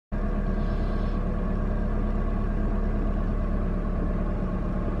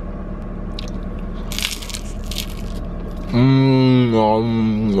What's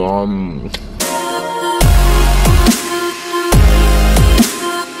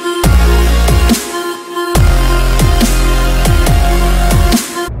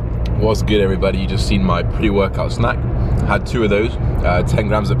good, everybody? You just seen my pre-workout snack. Had 2 of those, 10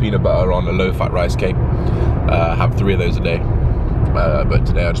 grams of peanut butter on a low-fat rice cake. Have 3 of those a day, but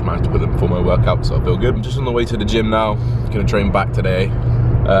today I just managed to put them before my workout, so I feel good. I'm just on the way to the gym now, gonna train back today.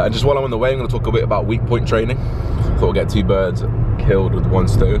 And just while I'm on the way, I'm gonna talk a bit about weak point training. Thought I'd get 2 birds killed with 1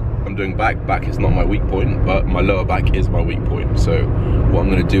 stone. I'm doing back. Back is not my weak point, but my lower back is my weak point. So what I'm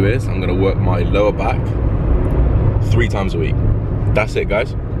gonna do is I'm gonna work my lower back 3 times a week. That's it,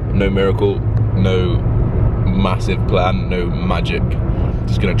 guys. No miracle, no massive plan, no magic.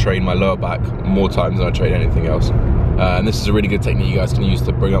 Just gonna train my lower back more times than I train anything else. And this is a really good technique you guys can use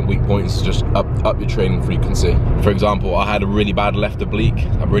to bring up weak points, just up your training frequency. For example, I had a really bad left oblique.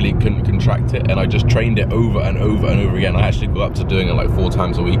 I really couldn't contract it, and I just trained it over and over and over again. I actually got up to doing it like 4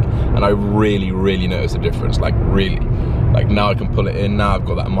 times a week, and I really noticed a difference, like really. Like now I can pull it in, now I've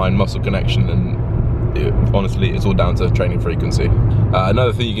got that mind-muscle connection, and honestly, it's all down to training frequency.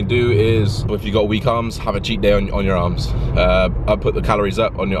 Another thing you can do is, if you've got weak arms, have a cheat day on your arms. I put the calories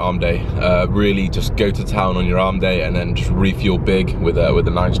up on your arm day. Really just go to town on your arm day and then just refuel big with a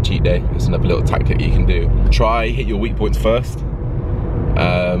nice cheat day. It's another little tactic you can do. Try hit your weak points first.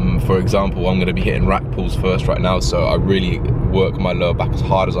 For example, I'm gonna be hitting rack pulls first right now, so I really work my lower back as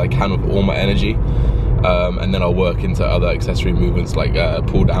hard as I can with all my energy. And then I'll work into other accessory movements like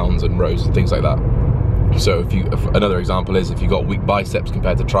pull downs and rows and things like that. So if another example is, if you've got weak biceps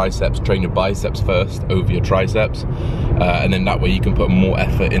compared to triceps, train your biceps first over your triceps, and then that way you can put more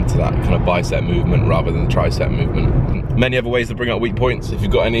effort into that kind of bicep movement rather than the tricep movement. Many other ways to bring up weak points. If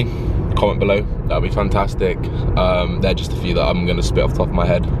you've got any, comment below, that'd be fantastic. They're just a few that I'm gonna spit off the top of my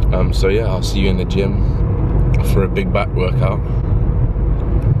head. So yeah, I'll see you in the gym for a big back workout.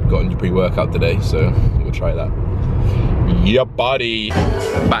 Got a new pre-workout today, so we'll try that. Yeah, buddy.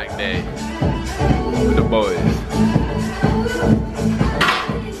 Back day with the boys.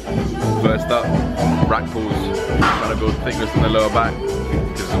 First up, rack pulls. Trying to build thickness in the lower back,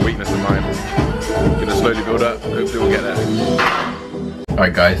 because it's a weakness of mine. Gonna slowly build up, hopefully we'll get there.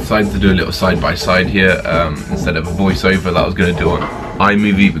 Alright guys, decided to do a little side-by-side here, instead of a voiceover that I was gonna do on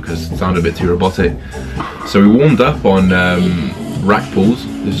iMovie because it sounded a bit too robotic. So we warmed up on rack pulls.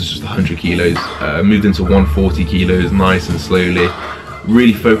 This is just 100 kilos, moved into 140 kilos nice and slowly.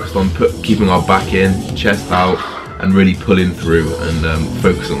 Really focused on keeping our back in, chest out, and really pulling through and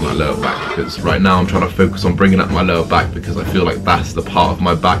focus on that lower back, because right now I'm trying to focus on bringing up my lower back because I feel like that's the part of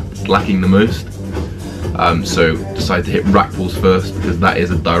my back that's lacking the most. So decided to hit rack pulls first because that is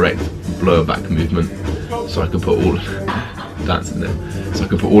a direct lower back movement. So I can put all dancing there. So I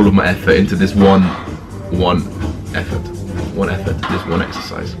can put all of my effort into this one effort, this one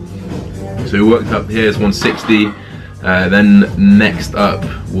exercise. So we worked up here is 160. Then next up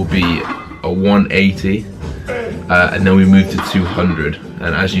will be a 180, and then we move to 200.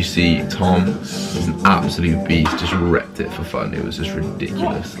 And as you see, Tom is an absolute beast, just wrecked it for fun. It was just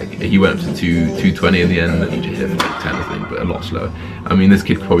ridiculous. Like, he went up to 220 in the end, and he just hit for like 10 I think, but a lot slower. I mean, this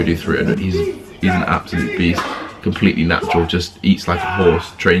kid could probably do 300. He's an absolute beast, completely natural, just eats like a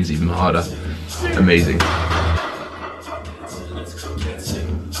horse, trains even harder. Amazing.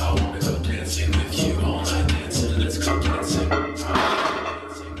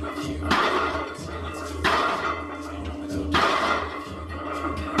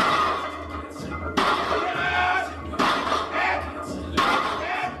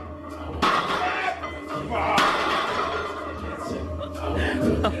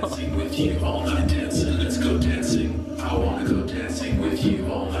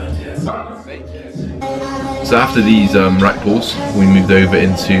 So after these rack pulls, we moved over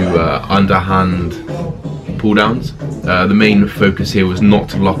into underhand pull downs. The main focus here was not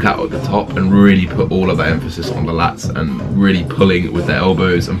to lock out at the top and really put all of that emphasis on the lats and really pulling with the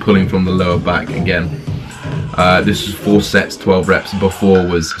elbows and pulling from the lower back again. This was 4 sets, 12 reps. Before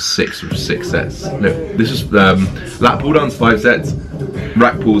was 6 sets. No, this was lat pull downs 5 sets,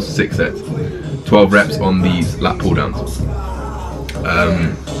 rack pulls 6 sets, 12 reps on these lat pull downs.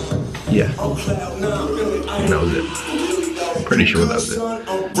 Yeah, and that was it. I'm pretty sure that was it.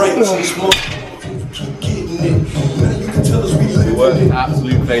 We worked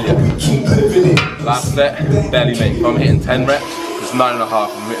absolute failure. Last set, barely made. If I'm hitting 10 reps, it's 9.5. If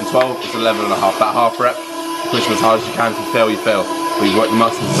I'm hitting 12, it's 11.5. That half rep, push them as hard as you can. If you fail, you fail. But you work the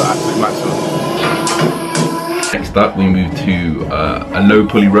muscles to the absolute maximum. Next up, we move to a low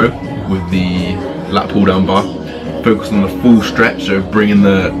pulley row with the lat pull down bar. Focus on the full stretch, so bringing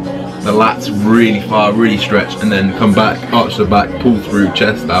the the lats really far, really stretch, and then come back, arch the back, pull through,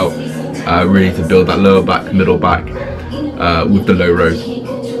 chest out, really to build that lower back, middle back with the low rows.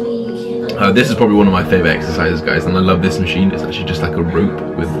 This is probably one of my favorite exercises, guys, and I love this machine. It's actually just like a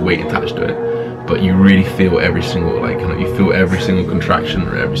rope with weight attached to it, but you really feel every single, like, kind of, you feel every single contraction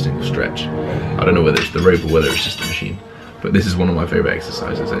or every single stretch. I don't know whether it's the rope or whether it's just the machine, but this is one of my favorite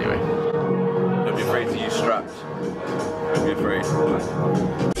exercises anyway. Don't be afraid to use straps. Don't be afraid.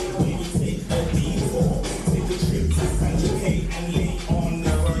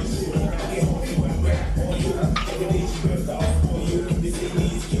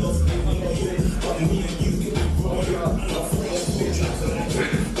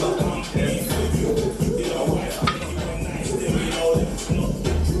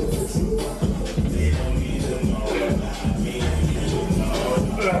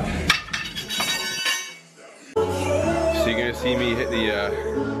 So you're going to see me hit the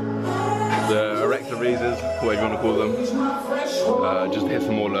erector raises, whatever you want to call them, just to hit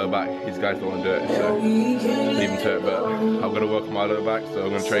some more lower back. These guys don't want to do it, so leave them to it, but I'm going to work on my lower back, so I'm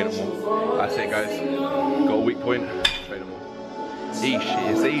going to train it more. That's it, guys. Got a weak point, train it more. Easy,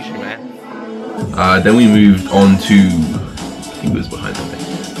 it's easy, man. Then we moved on to, I think it was behind the neck.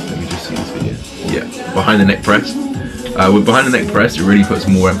 Let me just see this video. Yeah, behind the neck press. With behind the neck press, it really puts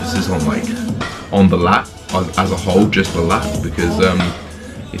more emphasis on, like, on the lat as a whole, just the lat, because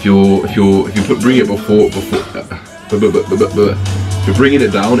if you bring it if you're bringing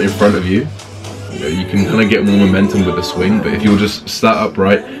it down in front of you, you can kind of get more momentum with the swing. But if you're just sat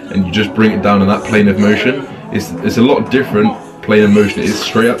upright and you just bring it down in that plane of motion, it's a lot different plane of motion. It's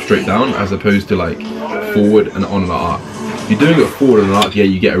straight up, straight down, as opposed to like forward and on an arc. If you're doing it forward and an arc, yeah,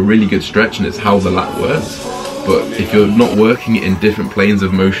 you get a really good stretch, and it's how the lat works. But if you're not working it in different planes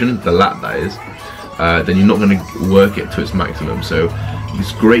of motion, the lat that is, then you're not going to work it to its maximum. So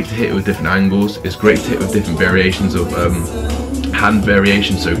it's great to hit it with different angles. It's great to hit with different variations of hand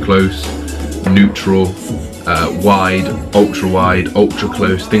variations, so close, neutral, wide, ultra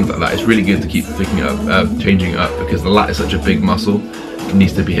close, things like that. It's really good to keep picking it up, changing it up, because the lat is such a big muscle. It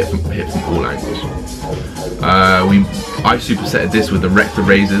needs to be hit from all angles. I supersetted this with erector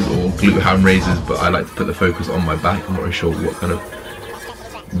raises or glute ham raises, but I like to put the focus on my back. I'm not really sure what kind of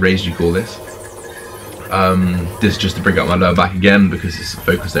raise you call this. This is just to bring up my lower back again, because it's a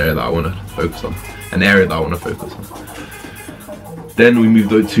focus area that I want to focus on, an area that I want to focus on. Then we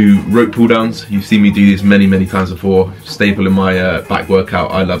moved on to rope pull downs. You've seen me do these many times before. Staple in my back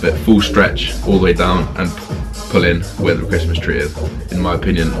workout. I love it. Full stretch all the way down and pull in where the Christmas tree is. In my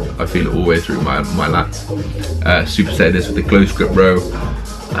opinion, I feel it all the way through my lats. Superset this with the close grip row,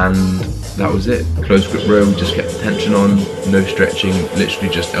 and that was it. Close grip row, just kept the tension on, no stretching, literally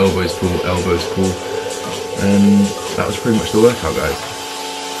just elbows pull, and that was pretty much the workout, guys.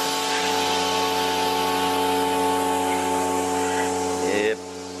 Yep.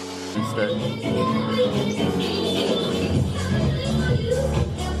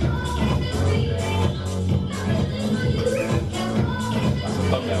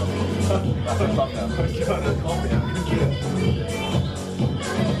 That's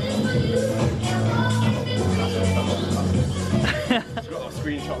a thumbnail.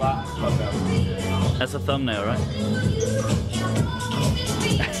 Screenshot that. Thumbnail. That's a thumbnail, right?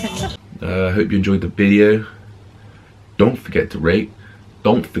 I hope you enjoyed the video. Don't forget to rate.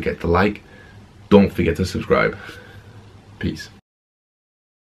 Don't forget to like. Don't forget to subscribe. Peace.